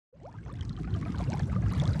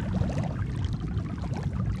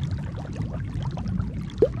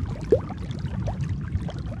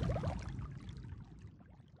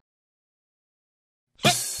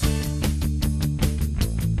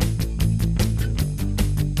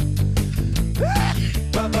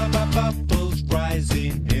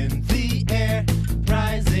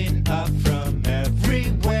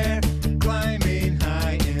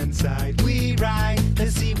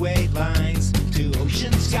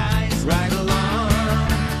Ride along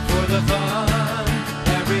for the fun,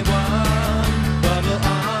 everyone. Bubble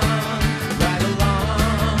on, ride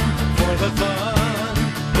along for the fun.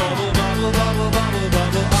 Bubble, bubble, bubble, bubble,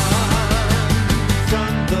 bubble on.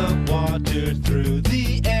 From the water through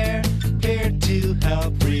the air, here to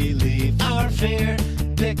help relieve our fear.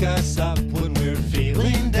 Pick us up when we're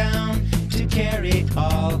feeling down, to carry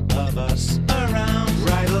all of us around.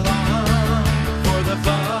 Ride along for the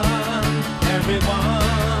fun, everyone.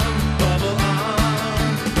 Bubble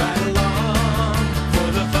on, ride along for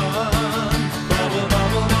the fun. Bubble,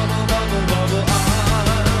 bubble, bubble, bubble, bubble on.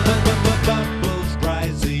 Bubbles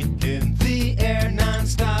rising in the air,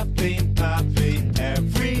 non-stopping, popping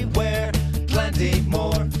everywhere. Plenty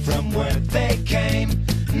more from where they came,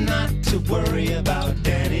 not to worry about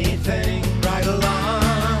anything. Ride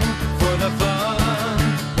along for the fun,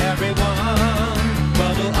 everyone.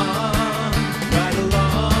 Bubble on, ride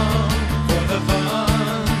along for the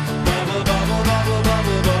fun. Bubble, bubble, bubble,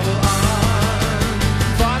 bubble, bubble on.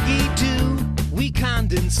 Foggy too, we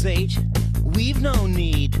condensate. We've no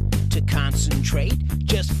need to concentrate,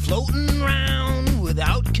 just floating round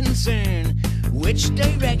without concern which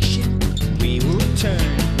direction we will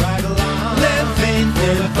turn. Ride along, living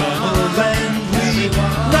in Bubbleland. We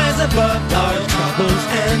rise above our troubles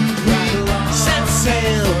and we set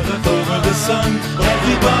sail over the sun.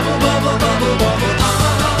 Everybody